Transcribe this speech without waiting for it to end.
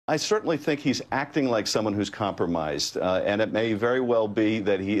I certainly think he's acting like someone who's compromised, and it may very well be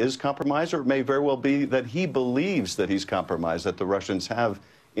that he is compromised, or it may very well be that he believes that he's compromised, that the Russians have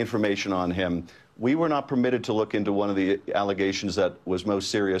information on him. We were not permitted to look into one of the allegations that was most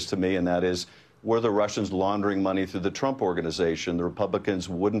serious to me, and that is, were the Russians laundering money through the Trump Organization? The Republicans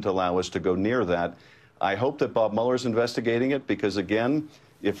wouldn't allow us to go near that. I hope that Bob Mueller's investigating it because, again,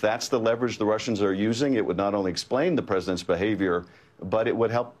 if that's the leverage the Russians are using, it would not only explain the president's behavior, but it would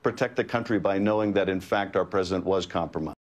help protect the country by knowing that, in fact, our president was compromised.